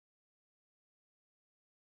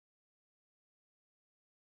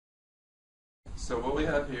So what we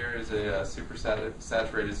have here is a super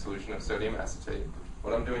saturated solution of sodium acetate.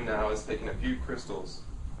 What I'm doing now is taking a few crystals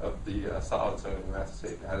of the solid sodium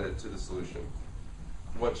acetate and add it to the solution.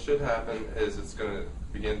 What should happen is it's going to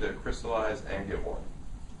begin to crystallize and get warm.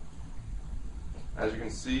 As you can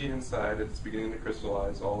see inside, it's beginning to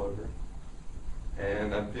crystallize all over.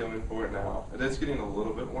 And I'm feeling for it now. It is getting a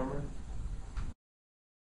little bit warmer.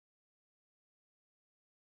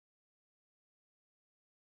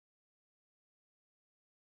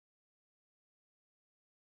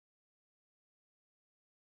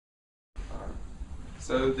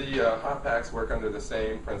 So the hot packs work under the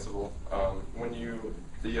same principle. When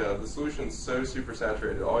the solution's so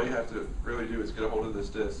supersaturated, all you have to really do is get a hold of this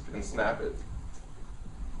disc and snap it,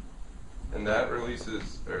 and that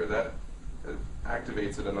releases, or that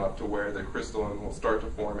activates it enough to where the crystalline will start to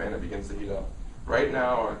form and it begins to heat up. Right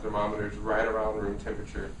now, our thermometer is right around room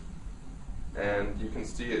temperature, and you can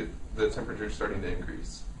see the temperature is starting to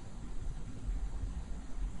increase.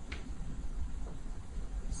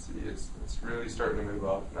 It's really starting to move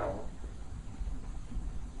up now.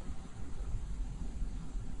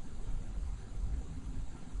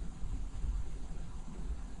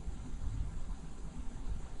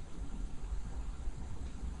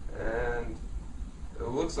 And it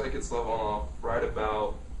looks like it's leveling off right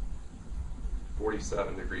about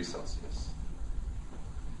 47 degrees Celsius.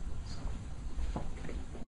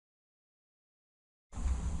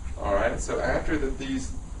 Alright, so after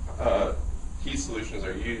these heat solutions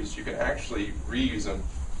are used, you can actually reuse them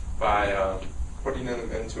by putting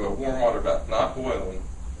them into a warm water bath, not boiling.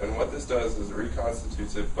 And what this does is it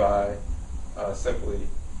reconstitutes it by simply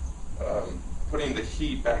putting the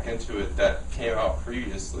heat back into it that came out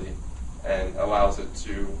previously and allows it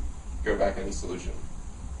to go back in solution.